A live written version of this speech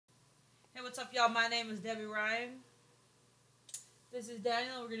Hey, what's up, y'all? My name is Debbie Ryan. This is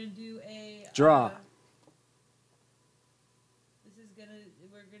Daniel. We're gonna do a draw. We're gonna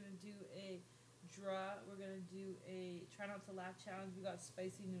do a draw. We're gonna do a try not to laugh challenge. We got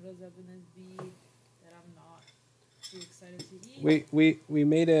spicy noodles up in this bead that I'm not too excited to eat. We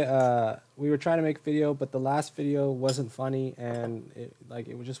made it. We were trying to make a video, but the last video wasn't funny, and it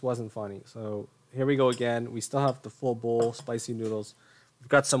just wasn't funny. So here we go again. We still have the full bowl spicy noodles. We've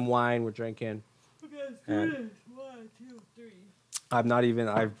got some wine we're drinking. Okay, let's do this. 1, 2, 3. I'm not even.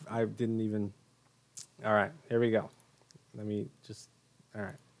 I didn't even. All right, here we go. Let me just. All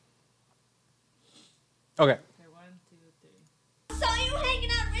right. Okay. Okay, 1, 2, 3. Saw you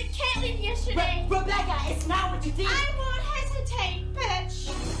hanging out with Caitlin yesterday. Rebecca, it's not what you did. I won't hesitate,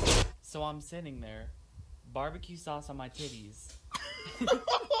 bitch. So I'm sitting there, barbecue sauce on my titties.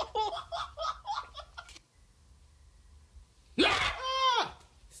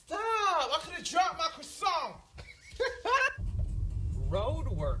 Stop! I could have dropped my croissant. Road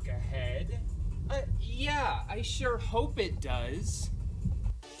work ahead? Yeah, I sure hope it does.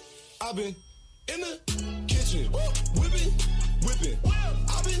 I've been in the kitchen, whipping.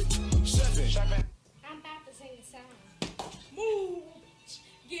 I've been chefing. I'm about to sing a song. Move,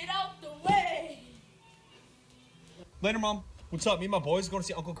 get out the way. Later, Mom. What's up? Me and my boys going to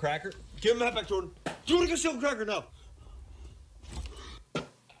see Uncle Cracker. Give him that back, Jordan. Do you want to go see Uncle Cracker now?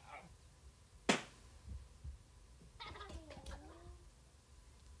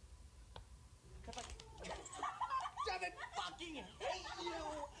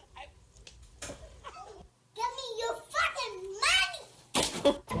 Give me your fucking money.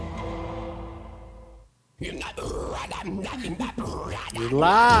 You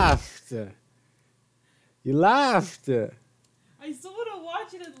laughed. You laughed. I still want to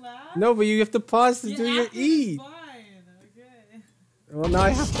watch it and laugh. No, but you have to pause to do your acting eat. is fine. Okay. Well, now I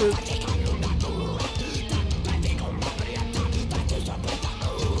have to.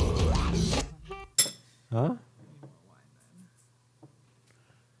 Huh?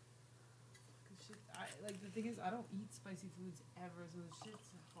 Like the thing is, I don't eat spicy foods ever, so the shit's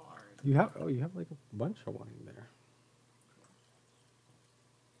hard. You have like a bunch of wine there.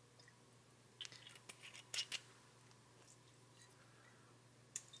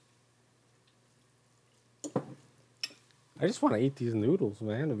 I just want to eat these noodles,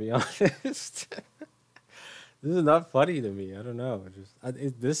 man, to be honest. This is not funny to me. I don't know.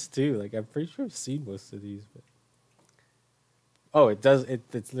 This too. Like, I'm pretty sure I've seen most of these, but oh, it does.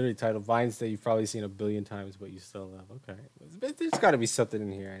 It's literally titled "Vines that you've probably seen a billion times, but you still love." Okay, but there's got to be something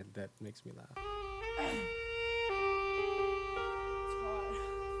in here that makes me laugh.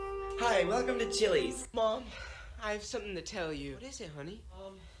 Hi, welcome to Chili's. Mom, I have something to tell you. What is it, honey?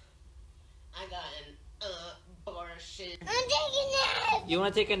 I got an abortion. I'm taking a nap. You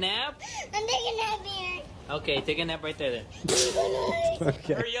want to take a nap? I'm taking a nap here. Okay, take a nap right there then.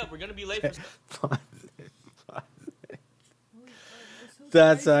 Okay. Hurry up, we're gonna be late for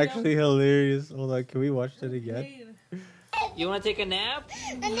That's actually hilarious. Hold on, can we watch that again? You want to take a nap?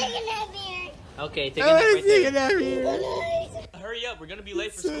 I'm taking a nap here. Okay, take a nap right there. Hurry up, we're gonna be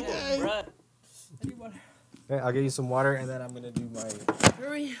late for school. Bruh. Okay, I'll get you some water, and then I'm gonna do my.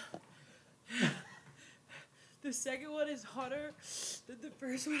 Hurry. The second one is hotter than the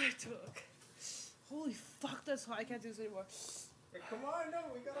first one I took. Holy fuck, that's hot. I can't do this anymore. Hey, come on, no,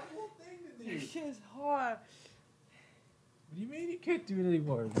 we got a whole thing to do. This shit is hot. What do you mean you can't do it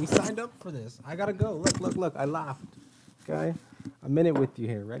anymore? We signed up for this. I gotta go. Look. I laughed. Okay? A minute with you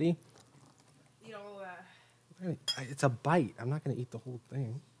here. Ready? Eat all of that. It's a bite. I'm not gonna eat the whole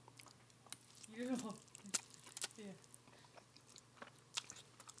thing. You know. Yeah.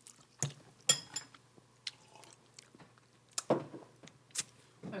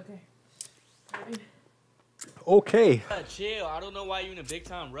 Okay. Ready? Okay. Chill, I don't know why you're in a big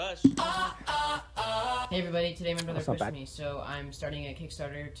time rush. Hey everybody, today my brother That's not pushed bad. me, so I'm starting a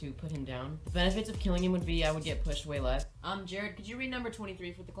Kickstarter to put him down. The benefits of killing him would be I would get pushed way less. Jared, could you read number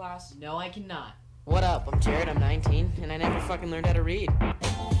 23 for the class? No, I cannot. What up? I'm Jared, I'm 19, and I never fucking learned how to read.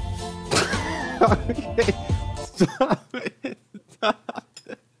 Okay. Stop it. Stop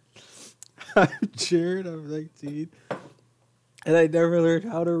it. I'm Jared. I'm 19. And I never learned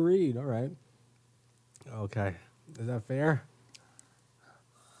how to read. All right. Okay. Is that fair?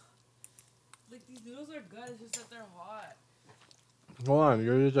 Like, these noodles are good, it's just that they're hot. Hold on.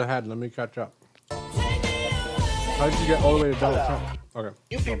 You're just ahead. Let me catch up. How did you get all the way to Donald Trump? Okay.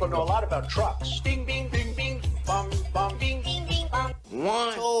 You people know a lot about trucks. Bing, bing, bing, bing, bum, bum, bing, bing, bing, bum.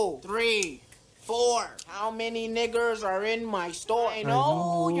 1, 2, 3, 4. How many niggers are in my store? I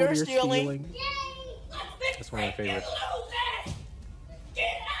know you're stealing. That's one of my favorites. Get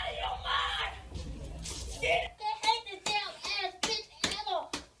out of your mind!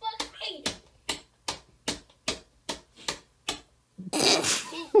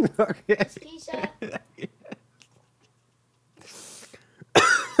 Okay. Keisha.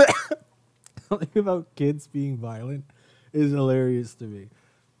 Something about kids being violent is hilarious to me.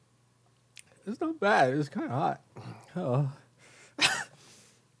 It's not bad. It's kind of hot. Oh. I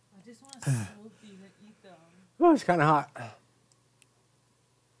just want to smoke these and eat them. Oh, it's kind of hot. That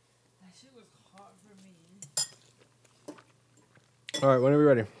shit was hot for me. All right, whenever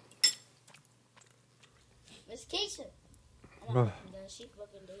you're ready. Miss Keisha. Oh. She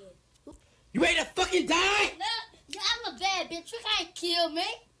fucking dead. You ready to fucking die? No, yeah, I'm a bad bitch. You can't kill me.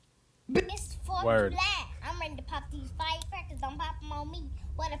 It's for Word. black. I'm ready to pop these firecrackers. Don't pop them on me.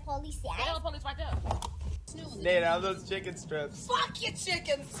 What the police say? I know the police right there. Nate, how those chicken strips? Fuck your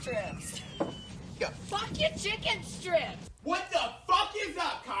chicken strips. Fuck your chicken strips. What the fuck is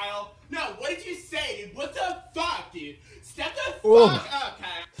up, Kyle? No, what did you say, dude? What the fuck, dude? Step the Ooh. fuck up,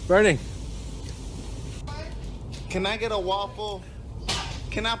 Kyle. It's burning. Can I get a waffle?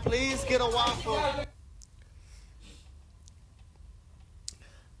 Can I please get a waffle?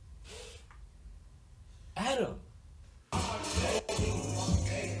 Adam.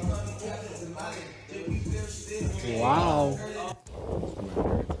 Wow.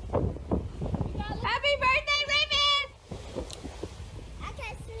 Happy birthday, Raven! I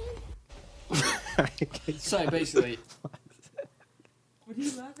can't see. So basically, What are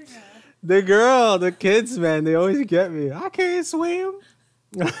you laughing at? The girl, the kids, man, they always get me. I can't swim.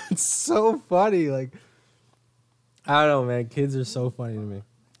 It's so funny. Like, I don't know, man. Kids are so funny to me.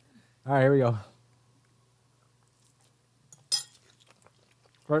 All right, here we go.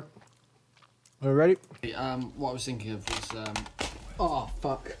 Right. Are you ready? what I was thinking of was, oh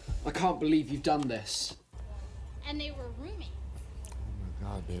fuck! I can't believe you've done this. And they were roommates. Oh my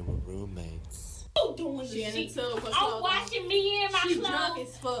god, they were roommates. Doing Shannon shit. too, but I'm washing me in my she clothes. drunk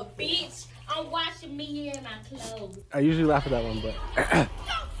as fuck, Bitch, I'm washing me in my clothes. I usually laugh at that one, but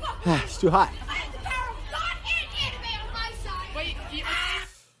it's too hot. Wait,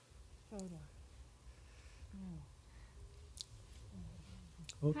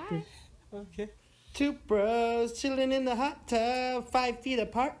 Okay. Okay. Two bros chilling in the hot tub, 5 feet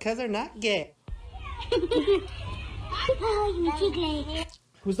apart cause they're not gay.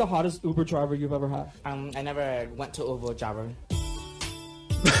 Who's the hottest Uber driver you've ever had? I never went to Uber driver.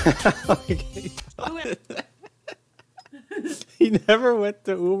 He never went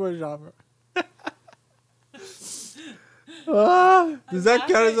to Uber shopper. Does that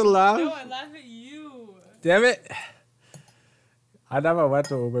count as a laugh? No, I laugh at you. Damn it. I never went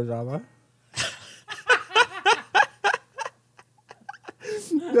to Uber shopper.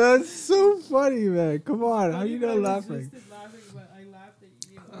 That's so funny, man. Come on. How you not laughing? But I laughed at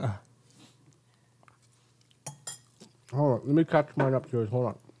you. Hold on. Let me catch mine up to yours. Hold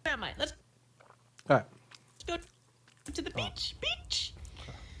on. Where am I? Let's All right. go to the beach. Beach.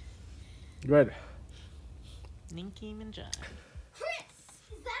 Good. Ninky and John. Chris,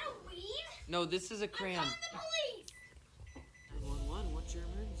 is that a weed? No, this is a crayon. The police. 911, what's your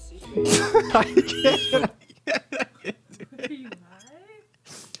emergency? Are you high?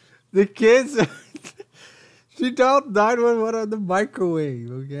 The kids, she dialed 911 on the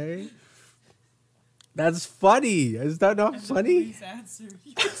microwave, okay? That's funny. Is that not funny? Please answer.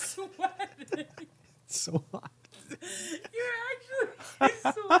 You're sweating. It's so hot. You're actually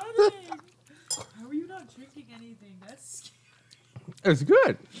sweating. How are you not drinking anything? That's scary. It's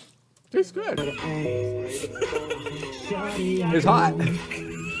good. Tastes good. It's hot.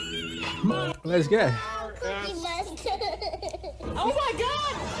 Let's get. Oh my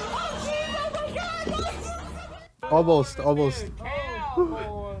god! Oh jeez! Oh my god! Almost.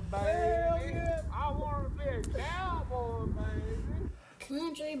 Cowboy, baby. I want to be a cowboy, baby.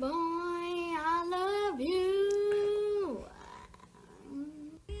 Country boy, I love you.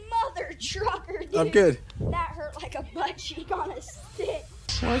 Mother trucker, dude. I'm good. That hurt like a butt cheek on a stick.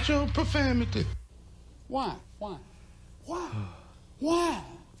 Watch your profanity. Why?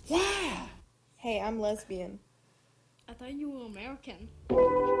 Hey, I'm lesbian. I thought you were American.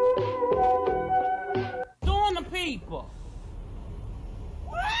 Doing the people.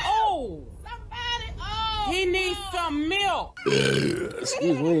 Oh! Somebody! Oh! He needs some milk.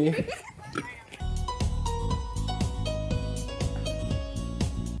 Excuse me.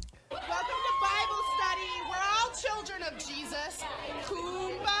 Welcome to Bible study. We're all children of Jesus.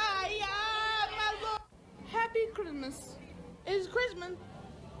 Kumbaya, my Lord. Happy Christmas. It's Christmas.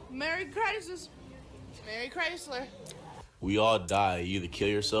 Merry Christmas. Merry Chrysler. We all die. You either kill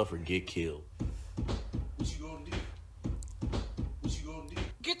yourself or get killed. What you gonna do? What you gonna do?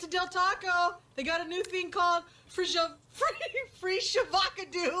 Get to Del Taco. They got a new thing called free shavacadoo. Free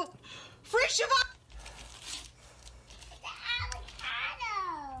shavacadoo.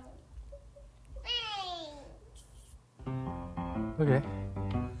 Okay.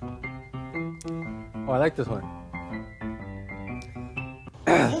 Oh, I like this one.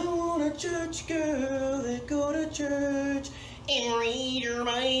 I want a church girl that go to church and read her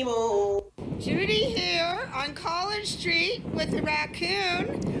Bible. Judy here on College Street with the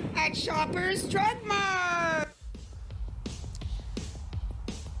raccoon at Shoppers Drug Mart.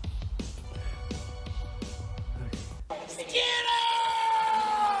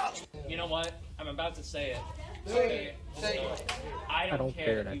 You know what? I'm about to say it. Okay. I don't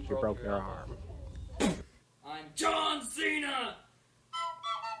care that you broke your arm. I'm John Cena!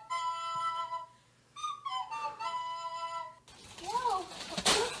 Whoa!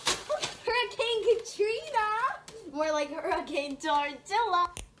 Hurricane Katrina! More like Hurricane Tortilla.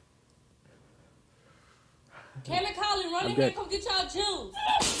 Kayla Collin, run in here, come get y'all juice.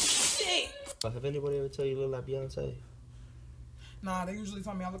 Shit! Have anybody ever tell you you look like Beyonce? Nah, they usually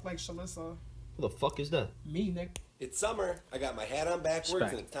tell me I look like Shalissa. Who the fuck is that? Me, Nick. It's summer. I got my hat on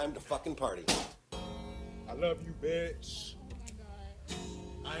backwards, and it's time to fucking party. I love you, bitch.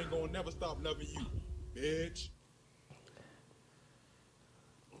 I ain't gonna never stop loving you, bitch.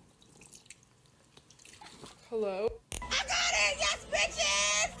 Hello? I got it! Yes,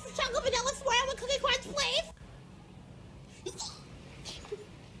 bitches! Chocolate vanilla swirl with cookie crunch, please!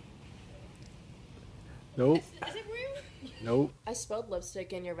 Nope. Is it rude? Nope. I spilled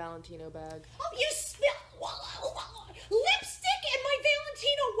lipstick in your Valentino bag. Oh, you spilled lipstick in my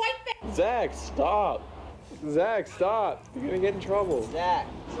Valentino white bag! Zach, stop. Zach, stop. You're gonna get in trouble. Zach.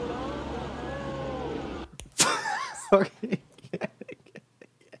 Okay.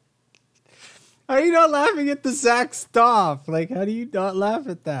 How are you not laughing at the Zach stop? Like, how do you not laugh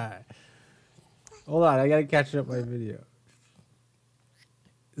at that? Hold on, I gotta catch up my video.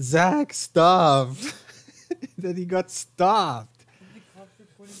 Zach stopped. Then he got stopped.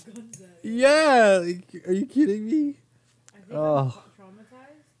 Yeah, like, are you kidding me? I think I'm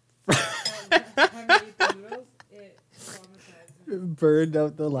traumatized. Time I ate the noodles, it traumatized me. Burned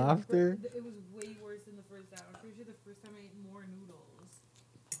out the laughter. It was way worse than the first time. I'm pretty sure the first time I ate more noodles.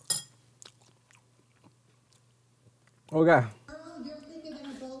 Okay.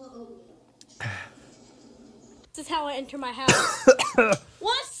 This is how I enter my house.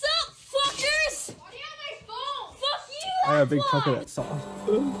 What's up, fuckers? Why do you have my phone? Fuck you! I got a big chunk of that sauce.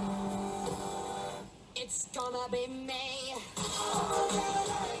 It's gonna be me.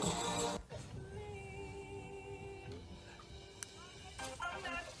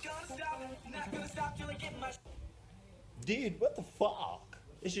 Dude, what the fuck?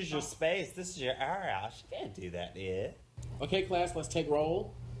 This is your space. This is your area. You can't do that here. Okay, class, let's take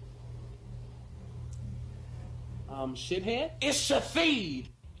roll. Shithead? It's Shafid!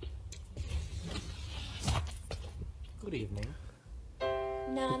 Good evening.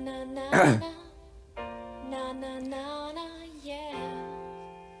 Na na na na. Na na na na, yeah.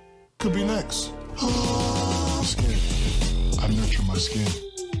 Could be next. Skin. I nurture my skin.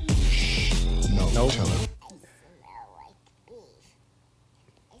 Shh. No, nope. Tell her.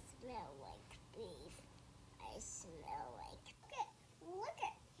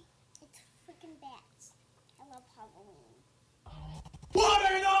 What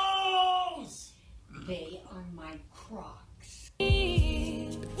are those? They are my Crocs.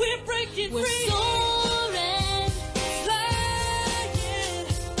 We're breaking free. We're soaring, flying.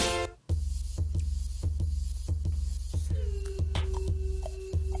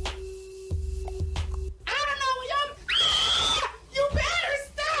 I don't know what y'all... You better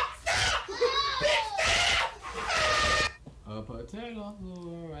stop! Stop! Bitch, stop! A potato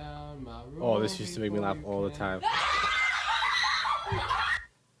flew around my room. Oh, this used to make me laugh all the time.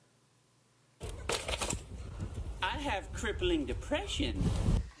 I have crippling depression.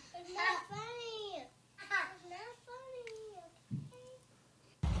 It's not funny. It's not funny.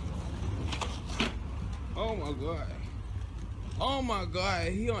 Oh my god. Oh my god,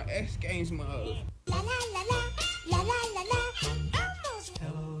 he on X Games mode. La la la la. La la la la. Almost.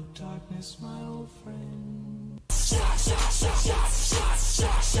 Hello, darkness, my old friend.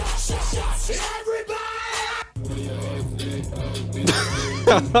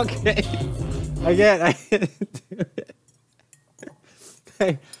 Okay. I can't do it.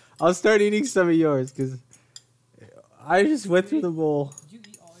 Hey, I'll start eating some of yours because I just went through the bowl. Did you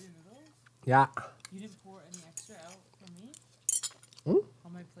eat all your noodles? Yeah. You didn't pour any extra out for me? Hmm?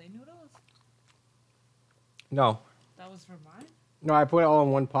 On my plain noodles? No. That was for mine? No, I put it all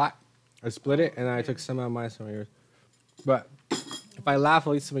in one pot. I split it and then I took some out of mine, some of yours. But if I laugh,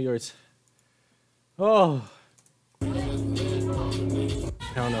 I'll eat some of yours. Oh.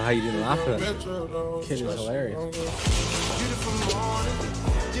 I don't know how you didn't laugh at that. Kid is hilarious.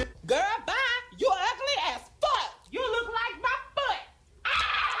 Girl, bye. You ugly as fuck. You look like my foot.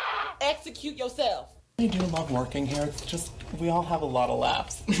 execute yourself. I do love working here. It's just, we all have a lot of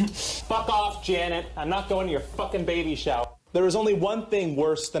laughs. Fuck off, Janet. I'm not going to your fucking baby shower. There is only one thing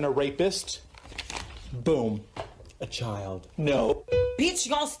worse than a rapist. Boom. A child. No. Bitch,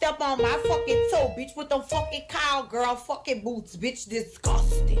 you gonna step on my fucking toe, bitch, with them fucking cowgirl fucking boots, bitch.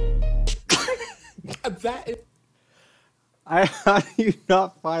 Disgusting. That is... How do you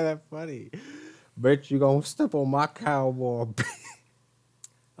not find that funny? Bet you gonna step on my cowboy.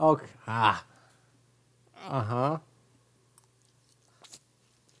 Okay. Ah. Uh-huh.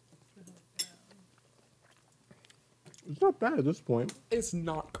 It's not bad at this point. Is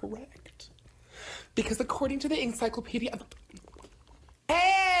not correct. Because according to the encyclopedia...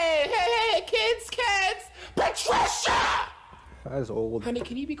 Hey, kids! Patricia! That is old. Honey,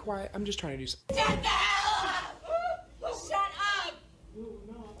 can you be quiet? I'm just trying to do something. Shut up!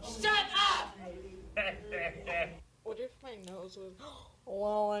 Shut up! What if my nose was...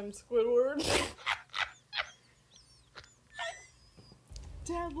 Well, I'm Squidward.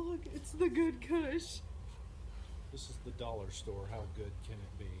 Dad, look, it's the good Kush. This is the dollar store. How good can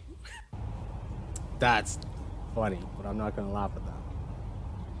it be? That's funny, but I'm not gonna laugh at that.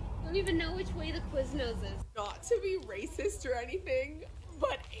 I don't even know which way the Quiznos is. Not to be racist or anything,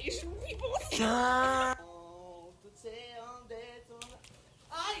 but Asian people.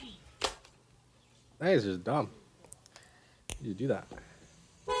 That is just dumb. You do that.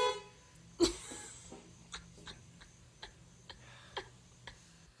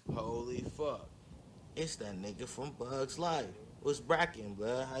 Holy fuck. It's that nigga from Bug's Life. What's brackin',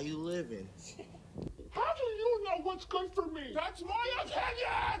 blood? How you living? How do you know what's good for me? That's my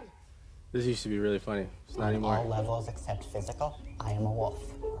opinion! This used to be really funny. It's not anymore. On all levels except physical, I am a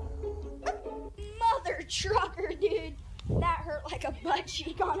wolf. Mother trucker, dude. That hurt like a butt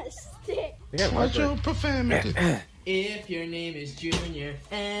cheek on a stick. Watch your profanity. If your name is Junior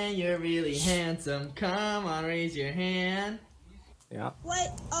and you're really handsome, come on, raise your hand. Yeah. Wait,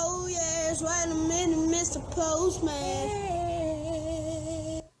 oh yes, wait a minute, Mr. Postman.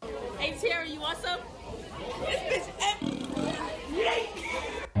 Hey, Tara, you want some? This bitch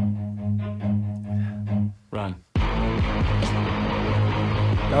Run.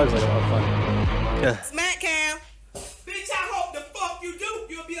 That was like a lot of fun. Yeah. Smack cam. Bitch, I hope the fuck you do.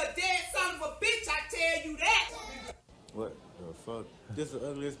 You'll be a dead son of a bitch, I tell you that. What the fuck? This is the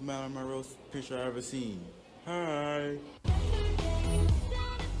ugliest Marilyn Monroe picture I've ever seen. Hi.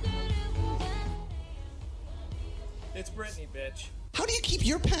 It's Britney, bitch. How do you keep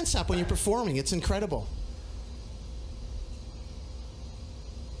your pants up when you're performing? It's incredible.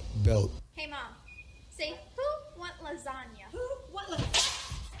 Built. Hey, Mom. Say, who want lasagna? Who want lasagna?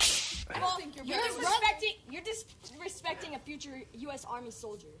 Well, you're disrespecting a future U.S. Army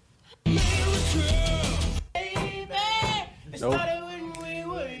soldier. Nope. when we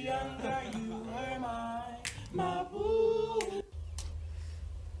were younger, you were my boo.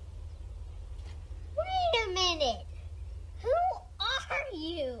 Wait a minute. Who are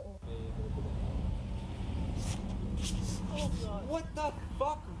you? What the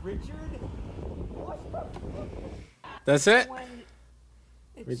fuck, Richard? That's it?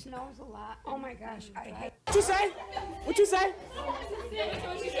 It snows a lot. Oh my gosh, I hate. What you say? What you say?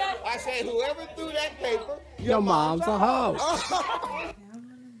 What you said? I said whoever threw that paper, Your mom's a hoe.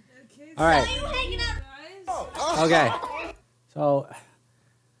 All right. Okay. So,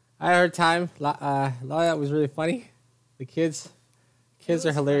 I heard time. A lot of that was really funny. The kids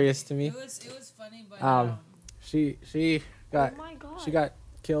are hilarious to me. It was funny, but she got Oh my God. she got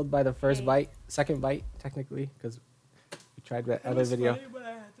killed by the first bite, second bite technically, because we tried that other video. Funny, but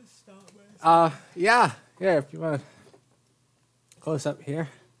I had to stop Yeah. If you want to close up here,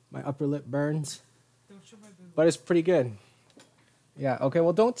 my upper lip burns, but it's pretty good. Yeah. Okay.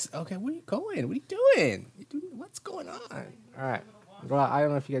 Well, don't. Okay. Where are you going? What are you doing? What's going on? All right. Well, I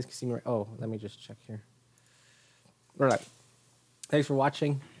don't know if you guys can see me. Oh, let me just check here. All right. Thanks for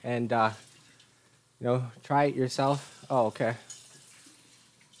watching, and try it yourself. Oh, okay.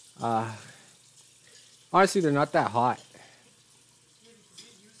 Honestly, they're not that hot.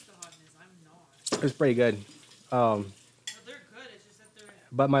 It's pretty good. But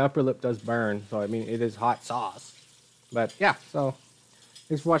my upper lip does burn, so I mean, it is hot sauce. But yeah, so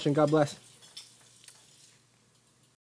thanks for watching. God bless.